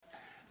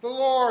The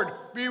Lord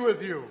be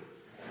with you.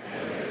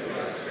 And with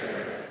your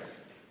spirit.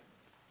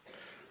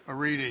 A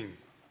reading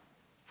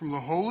from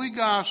the Holy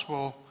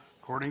Gospel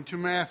according to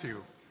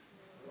Matthew.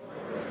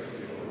 Glory to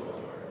you,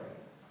 Lord.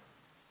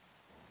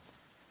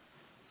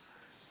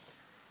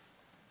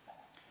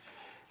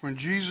 When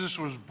Jesus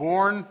was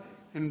born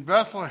in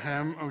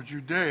Bethlehem of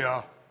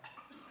Judea,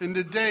 in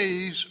the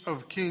days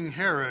of King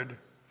Herod,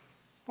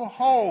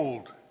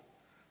 behold,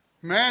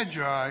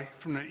 Magi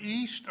from the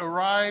east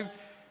arrived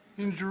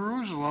in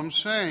Jerusalem,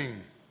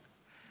 saying,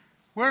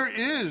 "Where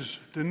is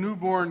the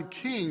newborn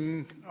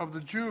King of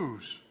the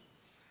Jews?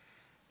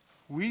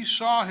 We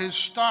saw his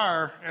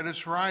star at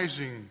its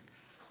rising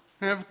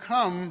and have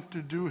come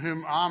to do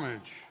him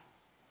homage."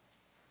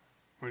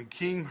 When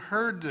King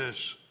heard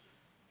this,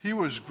 he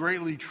was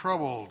greatly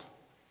troubled,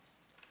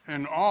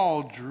 and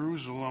all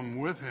Jerusalem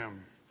with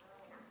him.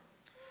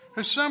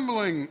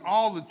 Assembling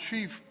all the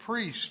chief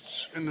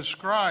priests and the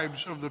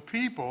scribes of the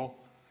people,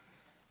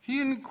 he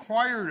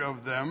inquired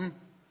of them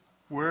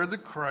where the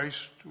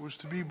Christ was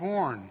to be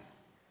born.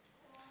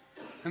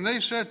 And they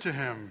said to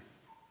him,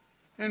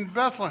 "In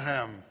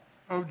Bethlehem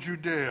of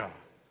Judea,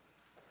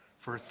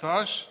 for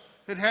thus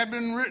it had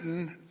been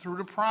written through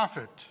the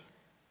prophet,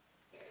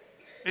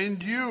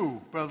 And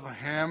you,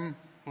 Bethlehem,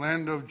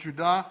 land of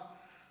Judah,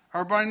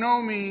 are by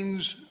no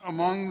means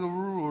among the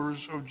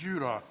rulers of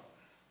Judah,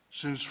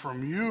 since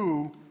from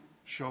you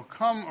shall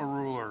come a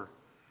ruler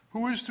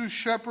who is to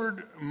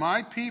shepherd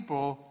my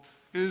people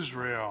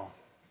Israel."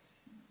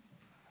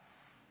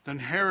 Then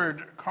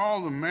Herod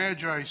called the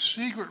Magi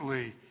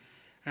secretly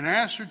and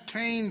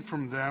ascertained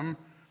from them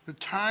the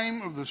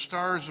time of the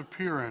star's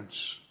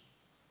appearance.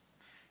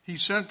 He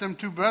sent them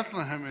to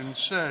Bethlehem and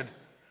said,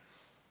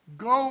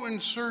 "Go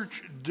and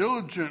search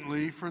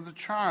diligently for the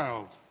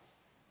child.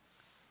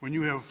 When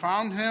you have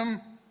found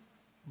him,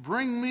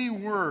 bring me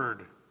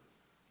word,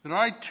 that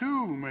I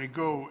too may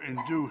go and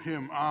do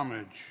him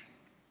homage."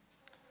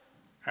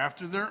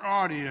 After their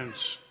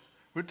audience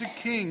with the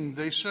king,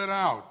 they set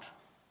out.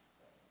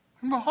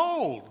 And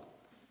behold,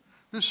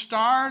 the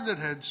star that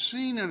had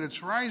seen at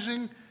its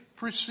rising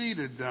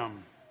preceded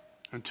them,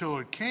 until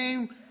it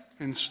came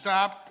and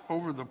stopped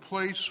over the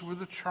place where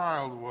the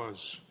child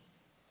was.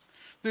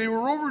 They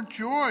were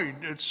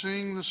overjoyed at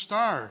seeing the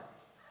star,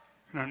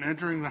 and on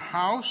entering the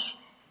house,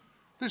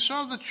 they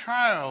saw the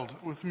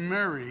child with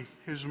Mary,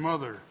 his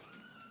mother.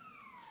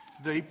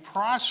 They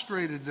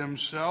prostrated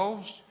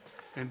themselves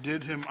and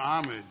did him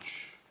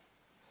homage.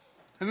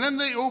 And then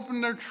they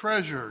opened their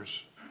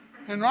treasures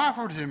and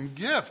offered him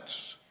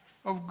gifts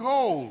of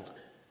gold,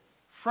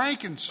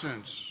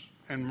 frankincense,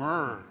 and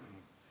myrrh.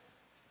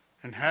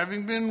 And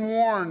having been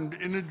warned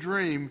in a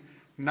dream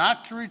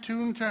not to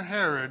return to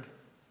Herod,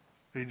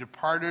 they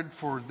departed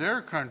for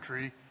their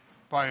country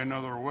by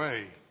another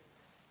way.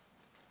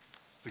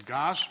 The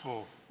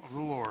Gospel of the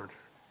Lord.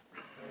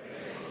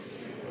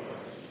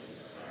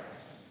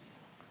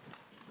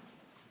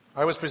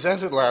 I was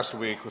presented last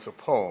week with a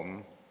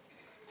poem,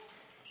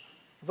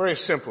 a very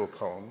simple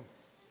poem,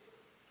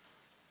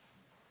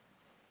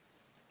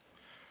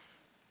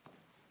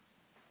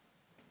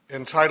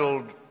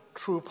 entitled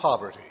 "True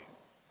Poverty."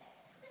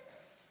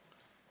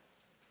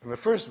 And the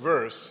first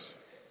verse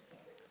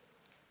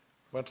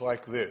went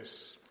like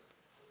this: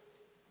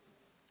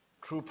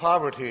 "True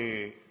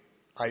poverty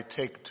I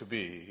take to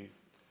be,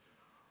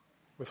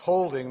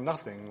 withholding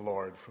nothing,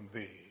 Lord, from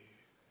thee,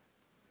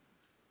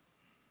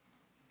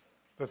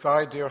 that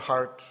thy dear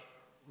heart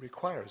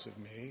requires of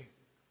me,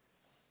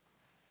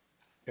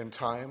 in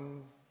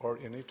time or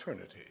in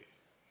eternity."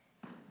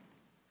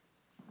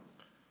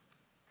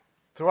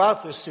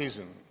 Throughout this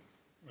season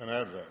in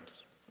Advent,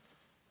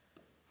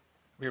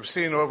 we have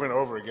seen over and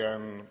over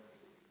again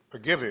a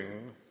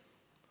giving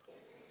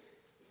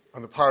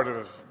on the part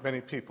of many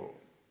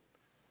people,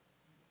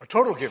 a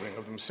total giving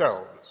of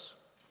themselves,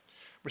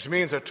 which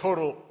means a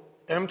total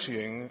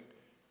emptying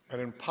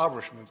and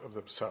impoverishment of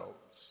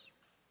themselves.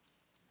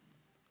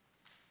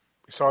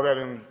 We saw that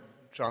in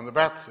John the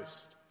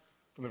Baptist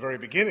from the very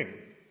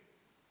beginning,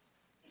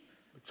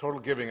 the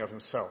total giving of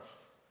himself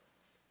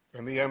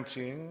and the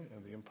emptying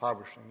and the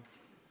impoverishing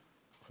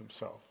of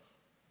himself.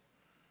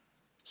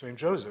 St.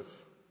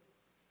 Joseph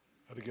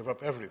had to give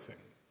up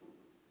everything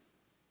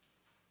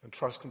and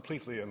trust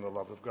completely in the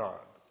love of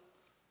God.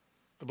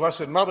 The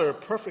Blessed Mother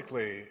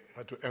perfectly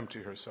had to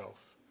empty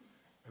herself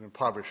and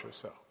impoverish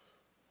herself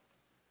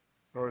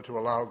in order to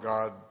allow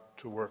God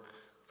to work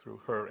through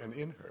her and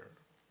in her.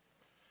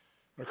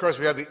 And of course,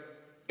 we have the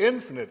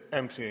infinite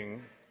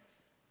emptying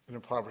and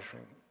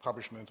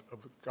impoverishment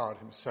of God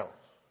himself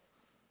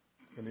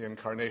in the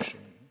incarnation,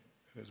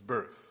 in his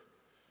birth.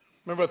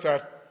 Remember what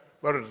that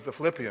letter to the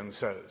Philippians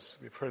says.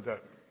 We've heard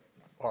that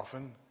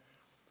often.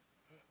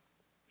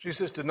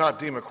 Jesus did not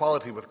deem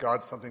equality with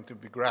God something to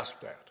be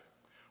grasped at.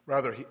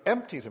 Rather, he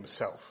emptied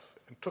himself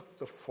and took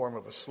the form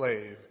of a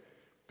slave,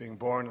 being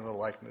born in the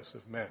likeness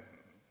of men.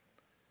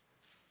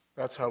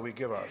 That's how we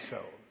give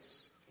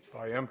ourselves,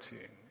 by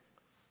emptying,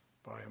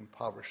 by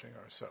impoverishing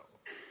ourselves.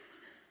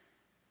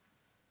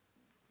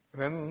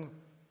 And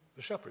then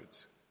the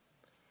shepherds.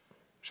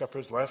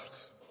 shepherds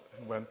left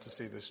and went to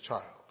see this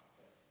child.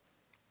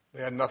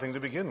 They had nothing to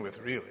begin with,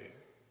 really.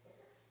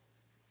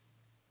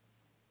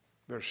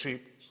 They're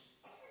sheep.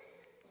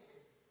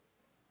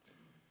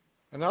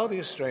 And now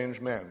these strange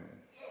men,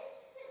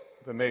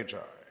 the Magi.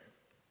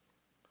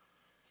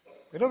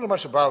 They don't know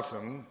much about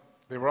them.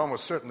 They were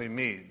almost certainly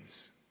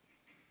Medes.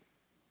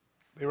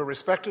 They were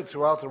respected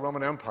throughout the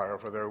Roman Empire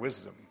for their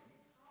wisdom.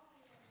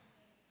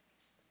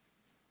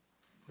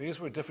 These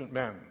were different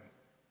men.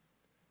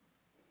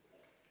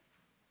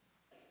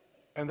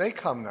 And they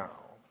come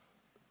now,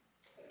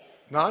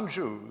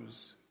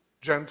 non-Jews,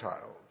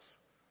 Gentiles,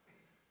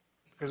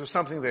 because of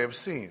something they have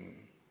seen,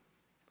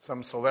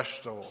 some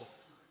celestial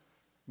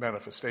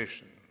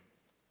manifestation.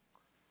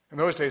 In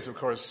those days, of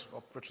course,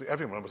 virtually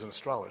everyone was an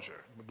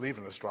astrologer, believed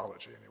in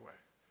astrology anyway.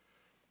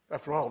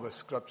 After all, the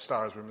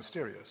stars were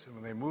mysterious, and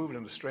when they moved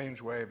in a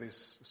strange way, they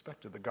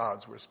suspected the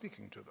gods were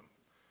speaking to them.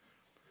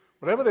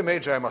 Whatever the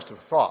Magi must have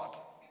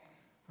thought,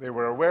 they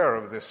were aware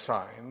of this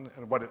sign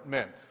and what it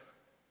meant.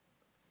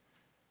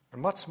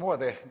 And much more,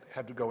 they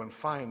had to go and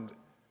find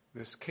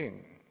this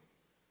king,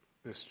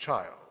 this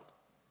child.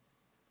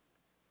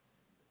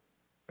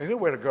 They knew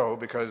where to go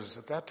because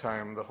at that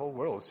time the whole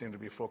world seemed to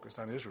be focused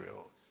on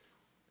Israel.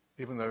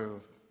 Even the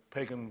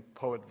pagan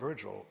poet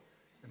Virgil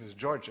in his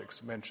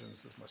Georgics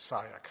mentions this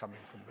Messiah coming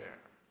from there.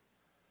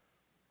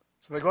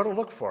 So they go to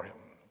look for him.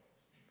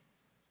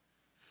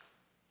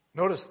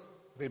 Notice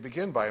they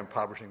begin by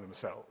impoverishing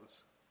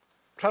themselves.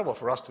 Travel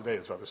for us today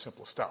is rather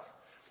simple stuff.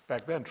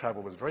 Back then,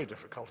 travel was very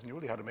difficult, and you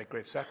really had to make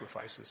great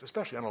sacrifices,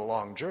 especially on a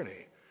long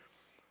journey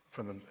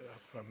from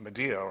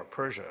Media or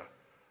Persia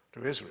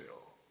to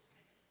Israel.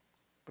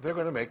 But they're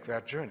going to make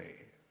that journey,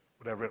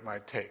 whatever it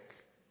might take,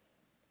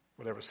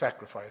 whatever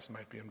sacrifice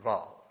might be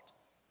involved.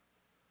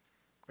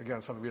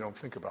 Again, something we don't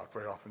think about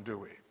very often, do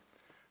we?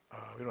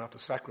 We don't have to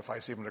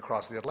sacrifice even to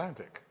cross the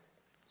Atlantic.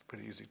 It's a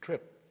pretty easy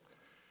trip.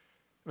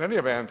 In any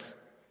event,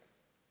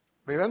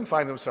 they then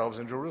find themselves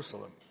in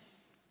Jerusalem,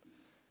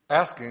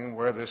 asking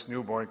where this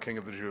newborn king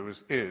of the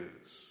Jews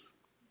is.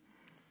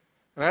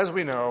 And as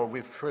we know,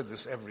 we've heard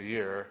this every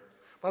year.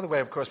 By the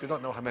way, of course, we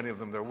don't know how many of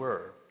them there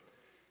were.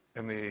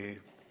 In the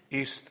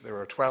east, there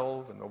are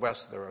 12. In the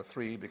west, there are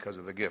 3 because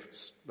of the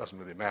gifts. Doesn't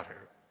really matter.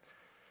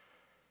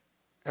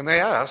 And they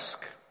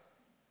ask,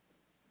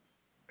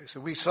 they say,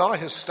 "We saw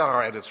his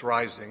star at its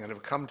rising and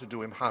have come to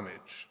do him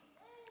homage.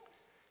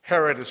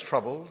 Herod is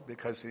troubled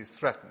because he's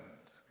threatened,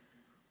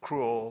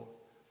 cruel,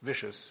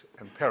 vicious,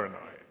 and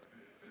paranoid.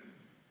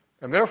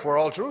 And therefore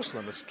all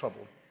Jerusalem is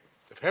troubled.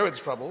 If Herod's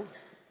troubled,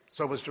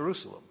 so was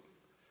Jerusalem."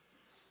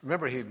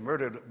 Remember, he'd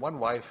murdered 1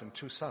 wife and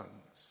 2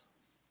 sons.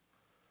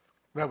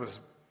 That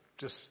was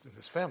just in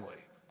his family.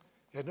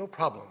 He had no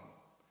problem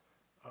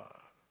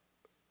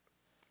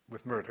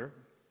with murder,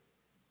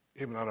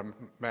 even on a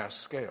mass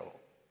scale.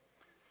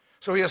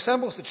 So he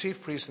assembles the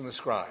chief priests and the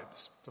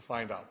scribes to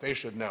find out. They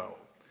should know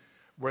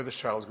where this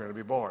child is going to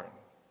be born.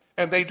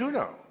 And they do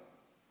know.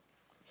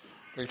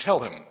 They tell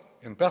him,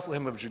 in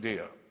Bethlehem of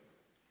Judea.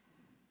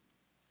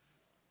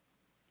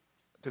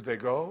 Did they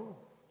go?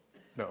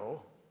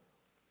 No.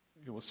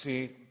 You will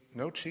see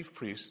no chief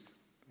priest,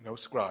 no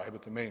scribe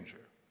at the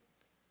manger.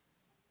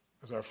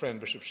 As our friend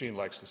Bishop Sheen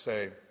likes to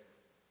say,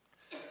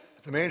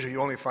 at the manger you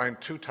only find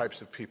 2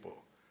 types of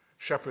people,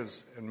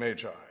 shepherds and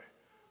magi,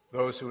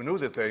 those who knew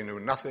that they knew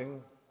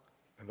nothing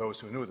and those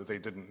who knew that they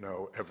didn't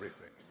know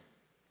everything.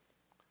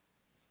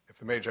 If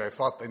the magi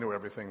thought they knew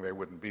everything, they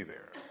wouldn't be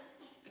there.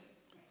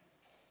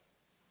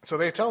 So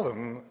they tell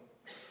them,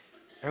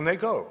 and they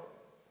go.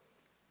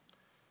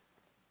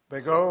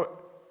 They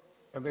go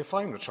and they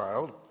find the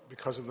child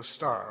because of the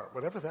star,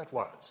 whatever that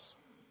was.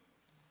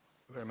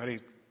 There are many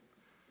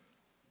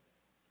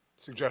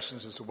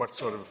suggestions as to what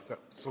sort of that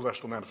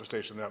celestial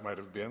manifestation that might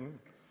have been.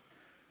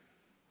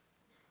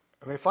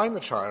 And they find the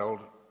child,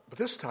 but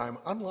this time,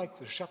 unlike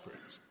the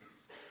shepherds,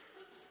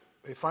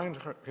 they find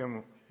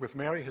him with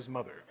Mary, his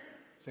mother.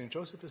 St.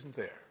 Joseph isn't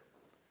there,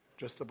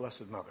 just the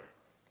Blessed Mother.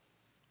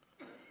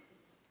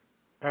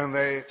 And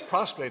they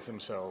prostrate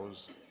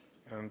themselves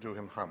and do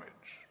him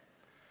homage.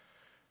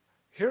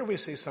 Here we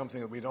see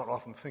something that we don't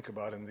often think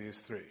about in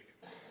these 3.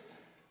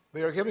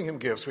 They are giving him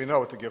gifts. We know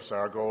what the gifts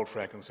are: gold,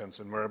 frankincense,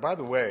 and myrrh. By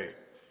the way,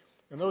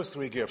 in those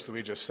 3 gifts that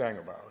we just sang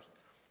about,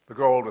 the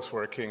gold was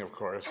for a king, of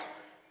course,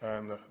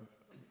 and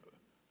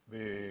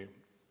the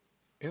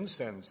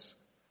incense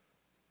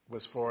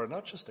was for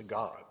not just a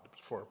god, but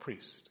for a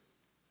priest,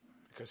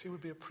 because he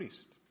would be a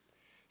priest.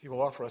 He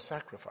will offer a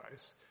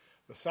sacrifice,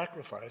 the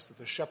sacrifice that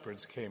the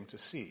shepherds came to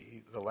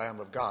see, the Lamb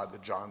of God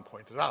that John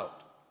pointed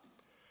out.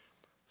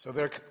 So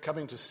they're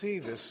coming to see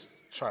this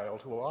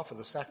child who will offer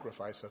the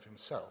sacrifice of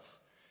himself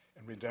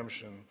and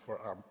redemption for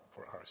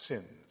our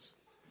sins.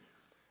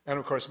 And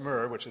of course,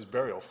 myrrh, which is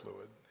burial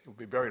fluid. He will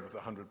be buried with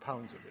 100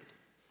 pounds of it.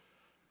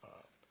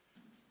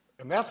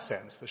 In that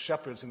sense, the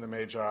shepherds and the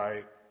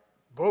Magi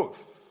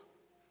both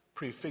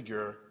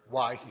prefigure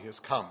why he has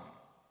come.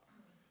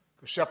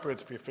 The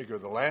shepherds prefigure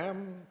the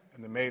lamb,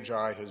 and the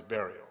Magi his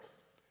burial,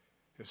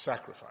 his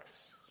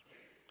sacrifice.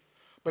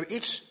 But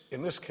each,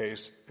 in this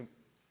case,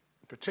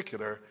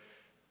 particular,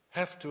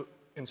 have to,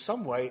 in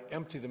some way,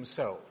 empty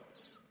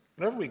themselves.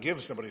 Whenever we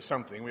give somebody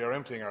something, we are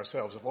emptying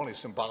ourselves, if only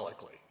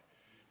symbolically.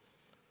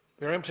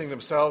 They're emptying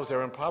themselves,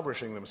 they're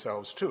impoverishing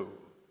themselves too.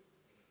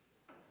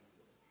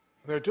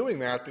 They're doing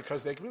that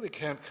because they really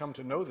can't come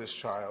to know this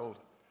child,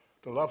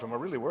 to love him, or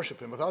really worship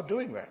him without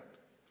doing that,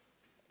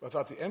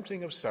 without the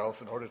emptying of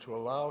self in order to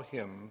allow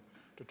him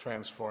to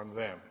transform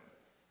them.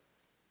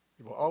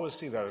 You will always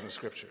see that in the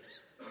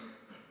Scriptures.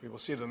 We will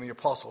see it in the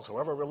apostles.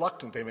 However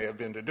reluctant they may have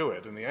been to do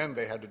it, in the end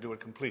they had to do it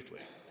completely.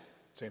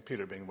 St.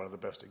 Peter being one of the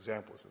best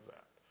examples of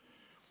that.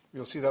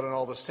 You'll see that in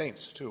all the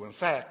saints too. In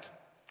fact,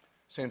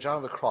 St. John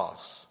of the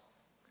Cross,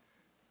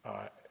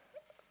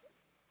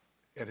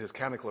 in his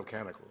Canticle of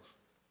Canticles,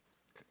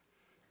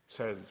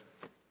 said,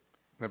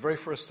 in the very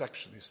first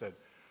section, he said,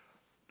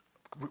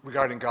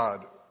 regarding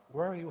God,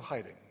 where are you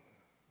hiding?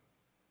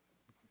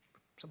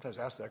 Sometimes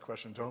ask that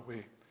question, don't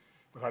we,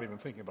 without even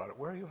thinking about it.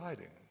 Where are you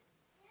hiding?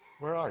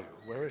 Where are you?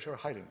 Where is your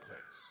hiding place?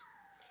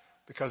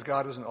 Because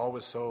God isn't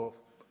always so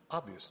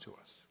obvious to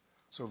us,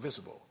 so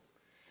visible.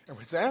 And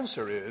his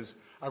answer is,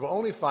 I will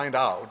only find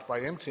out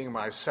by emptying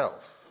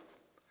myself,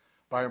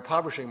 by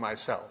impoverishing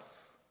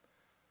myself,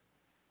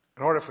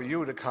 in order for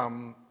you to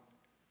come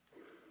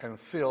and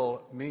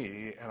fill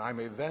me, and I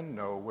may then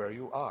know where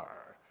you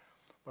are.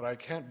 But I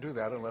can't do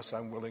that unless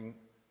I'm willing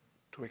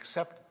to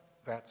accept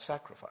that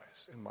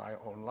sacrifice in my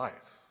own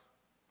life.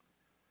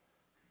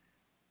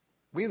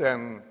 We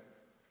then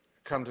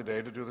come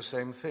today to do the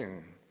same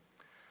thing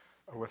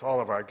with all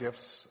of our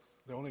gifts.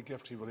 The only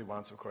gift he really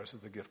wants, of course,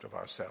 is the gift of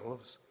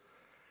ourselves.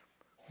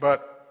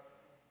 But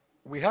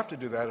we have to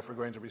do that if we're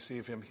going to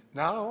receive him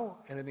now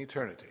and in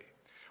eternity.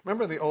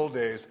 Remember in the old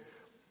days,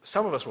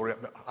 some of us will,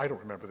 I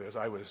don't remember this,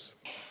 I was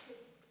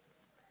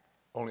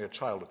only a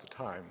child at the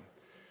time,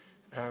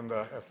 and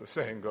as the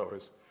saying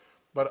goes,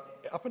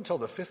 but up until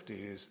the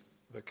 50s,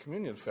 the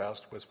communion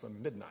fast was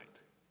from midnight.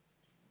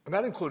 And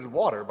that included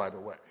water, by the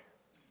way.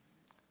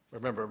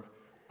 Remember,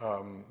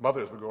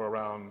 mothers would go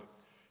around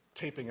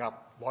taping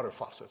up water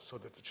faucets so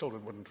that the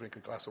children wouldn't drink a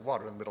glass of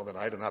water in the middle of the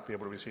night and not be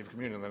able to receive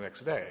communion the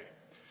next day.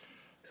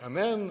 And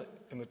then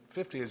in the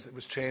 50s, it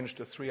was changed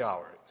to 3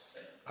 hours.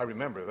 I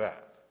remember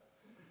that.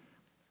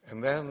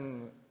 And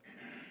then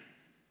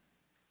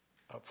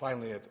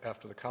finally,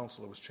 after the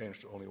council, it was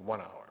changed to only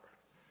 1 hour.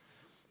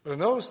 But in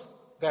those,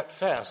 that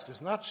fast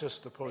is not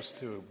just supposed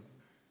to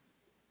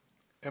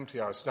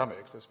empty our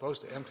stomachs, it's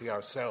supposed to empty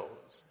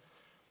ourselves.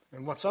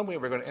 In some way,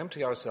 we're going to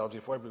empty ourselves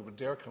before we would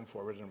dare come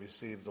forward and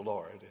receive the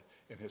Lord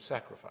in his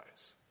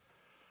sacrifice.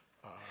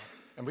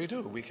 And we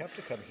do. We have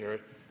to come here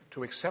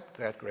to accept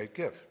that great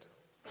gift.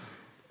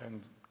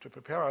 And to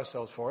prepare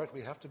ourselves for it,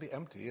 we have to be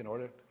empty in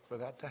order for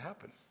that to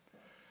happen.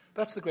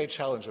 That's the great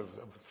challenge of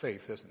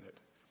faith, isn't it?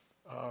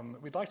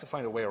 We'd like to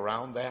find a way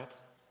around that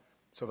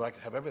so that I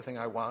can have everything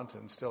I want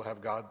and still have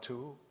God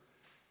too.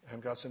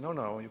 And God said,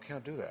 no, you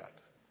can't do that.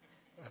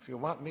 If you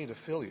want me to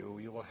fill you,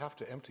 you will have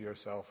to empty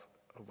yourself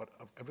of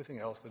everything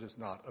else that is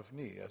not of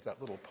me, as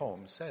that little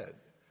poem said.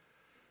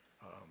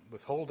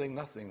 Withholding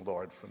nothing,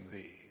 Lord, from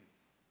thee.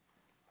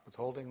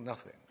 Withholding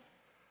nothing.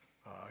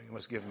 You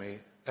must give me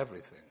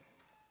everything.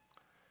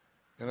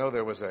 You know,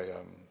 there was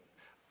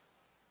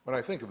when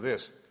I think of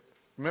this,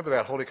 remember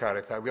that Holy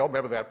Card? We all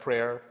remember that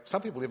prayer.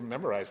 Some people even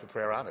memorize the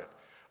prayer on it.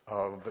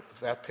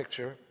 That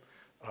picture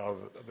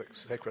of the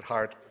Sacred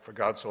Heart, for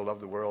God so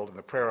loved the world, and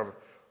the prayer of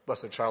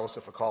Blessed Charles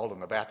de Foucauld on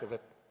the back of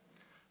it.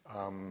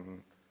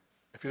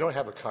 If you don't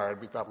have a card,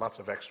 we've got lots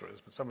of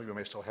extras, but some of you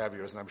may still have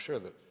yours, and I'm sure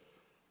that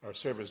our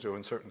servers do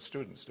and certain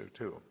students do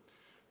too.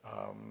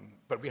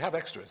 But we have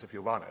extras if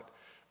you want it.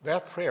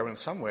 That prayer, in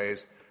some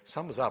ways,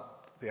 sums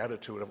up the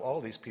attitude of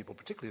all these people,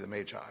 particularly the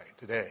Magi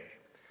today.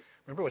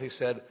 Remember what he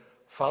said,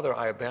 Father,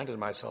 I abandon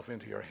myself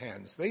into your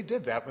hands. They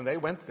did that when they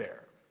went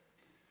there.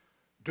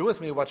 Do with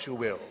me what you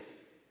will.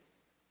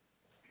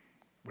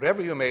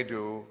 Whatever you may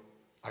do,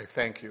 I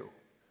thank you.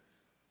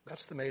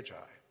 That's the Magi.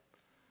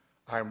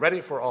 I am ready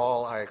for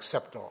all, I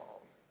accept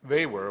all.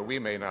 They were, we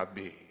may not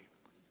be.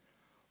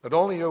 Let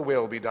only your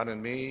will be done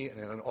in me and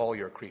in all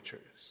your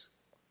creatures.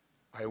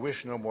 I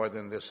wish no more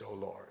than this, O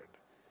Lord.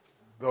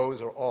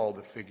 Those are all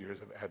the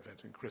figures of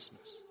Advent and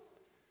Christmas.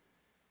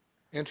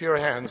 Into your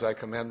hands I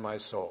commend my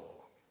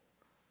soul.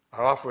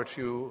 I offer it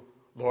to you,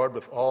 Lord,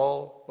 with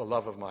all the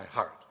love of my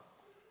heart.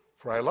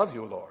 For I love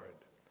you, Lord,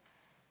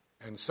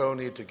 and so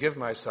need to give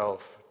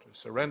myself, to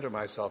surrender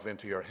myself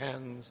into your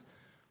hands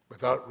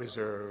without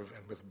reserve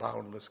and with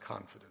boundless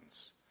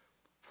confidence,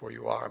 for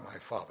you are my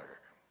Father.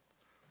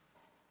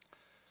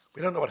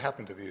 We don't know what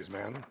happened to these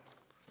men.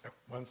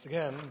 Once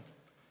again,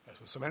 as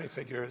with so many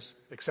figures,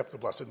 except the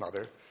Blessed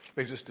Mother,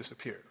 they just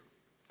disappear.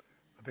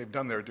 They've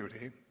done their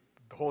duty.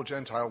 The whole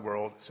Gentile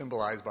world,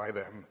 symbolized by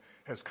them,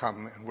 has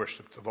come and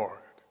worshipped the Lord.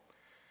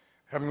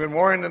 Having been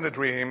warned in a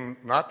dream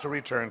not to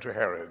return to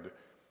Herod,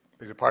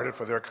 they departed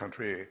for their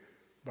country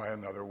by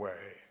another way.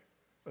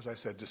 As I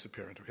said,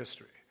 disappear into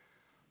history.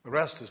 The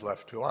rest is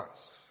left to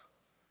us.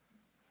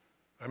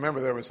 I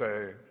remember there was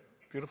a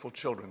beautiful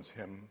children's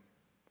hymn,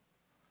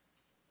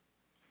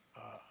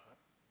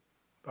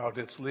 Thou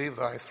didst leave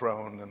thy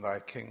throne and thy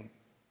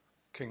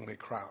kingly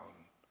crown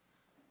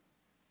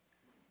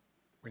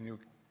when you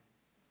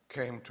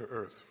came to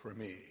earth for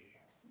me.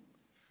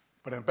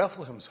 But in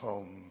Bethlehem's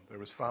home there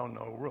was found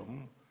no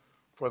room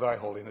for thy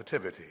holy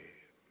nativity.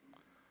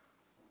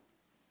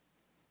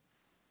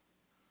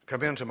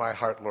 Come into my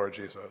heart, Lord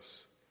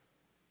Jesus.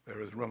 There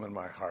is room in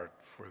my heart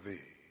for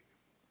thee.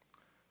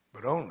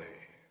 But only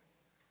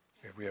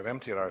if we have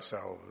emptied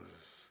ourselves,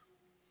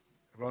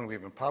 if only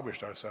we've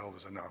impoverished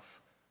ourselves enough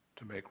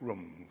to make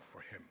room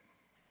for him.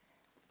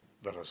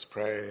 Let us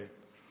pray.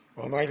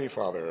 Almighty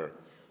Father,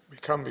 we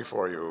come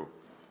before you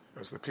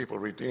as the people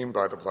redeemed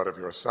by the blood of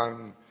your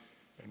Son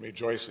and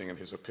rejoicing in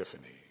his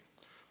epiphany.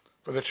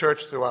 For the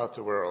church throughout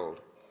the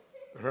world,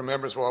 that her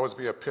members will always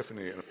be an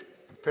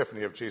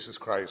epiphany of Jesus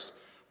Christ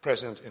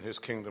present in his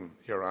kingdom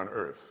here on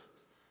earth,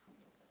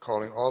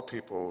 calling all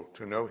people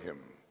to know him,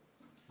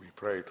 we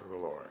pray to the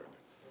Lord.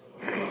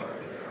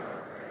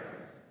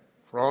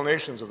 For all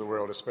nations of the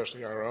world,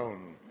 especially our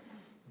own,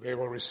 they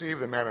will receive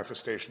the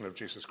manifestation of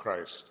Jesus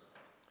Christ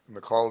and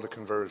the call to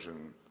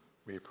conversion,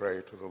 we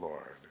pray to the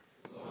Lord.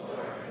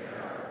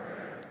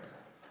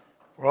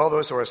 For all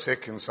those who are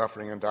sick and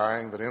suffering and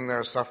dying, that in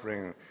their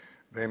suffering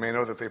they may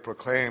know that they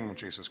proclaim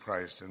Jesus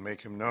Christ and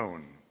make him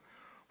known.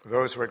 For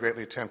those who are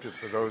greatly tempted,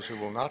 for those who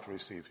will not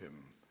receive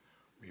him,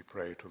 we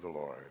pray to the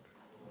Lord.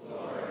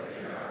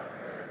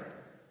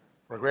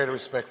 For a greater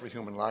respect for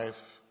human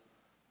life,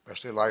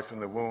 especially life in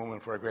the womb,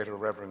 and for a greater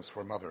reverence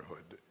for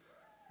motherhood,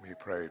 we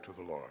pray to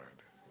the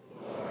Lord.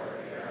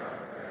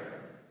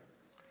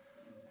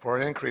 For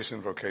an increase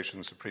in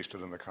vocations to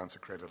priesthood and the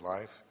consecrated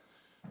life,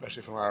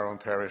 especially from our own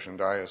parish and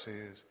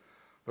diocese,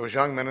 those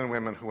young men and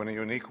women who in a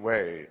unique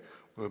way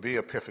will be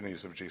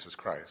epiphanies of Jesus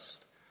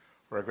Christ,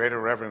 for a greater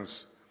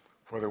reverence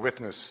for the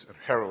witness and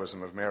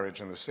heroism of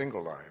marriage in the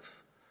single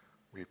life,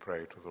 we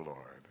pray to the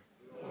Lord.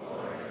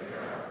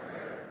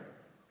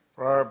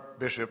 For our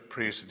bishop,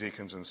 priests,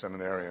 deacons, and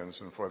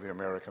seminarians, and for the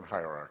American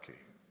hierarchy,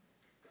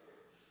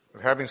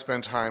 that having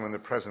spent time in the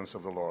presence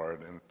of the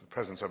Lord, in the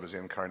presence of his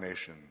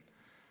incarnation,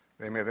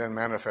 they may then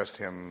manifest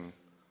him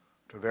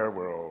to their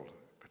world,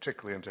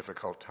 particularly in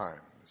difficult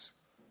times,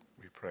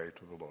 we pray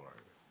to the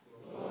Lord.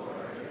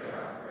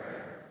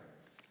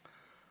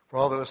 For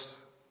all those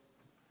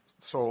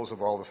souls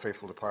of all the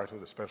faithful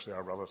departed, especially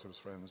our relatives,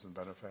 friends, and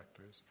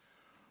benefactors,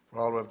 for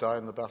all who have died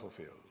in the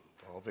battlefield,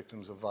 all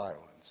victims of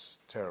violence,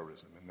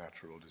 terrorism, and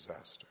natural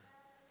disaster.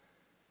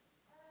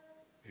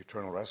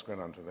 Eternal rest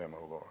grant unto them,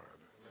 O Lord.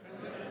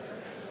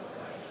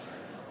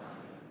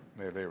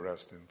 May they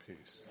rest in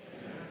peace.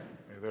 Amen.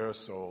 May their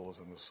souls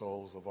and the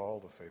souls of all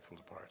the faithful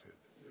departed.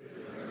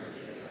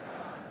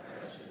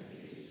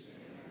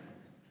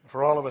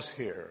 For all of us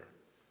here,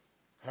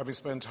 having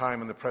spent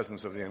time in the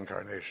presence of the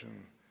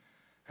Incarnation,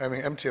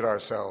 having emptied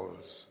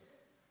ourselves,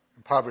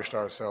 impoverished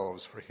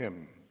ourselves for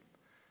him,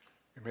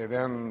 we may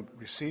then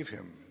receive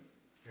him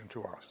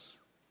into us.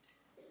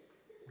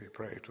 We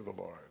pray to the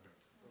Lord.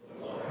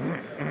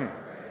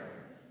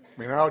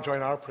 We now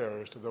join our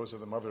prayers to those of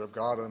the Mother of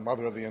God and the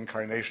Mother of the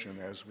Incarnation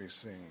as we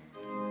sing.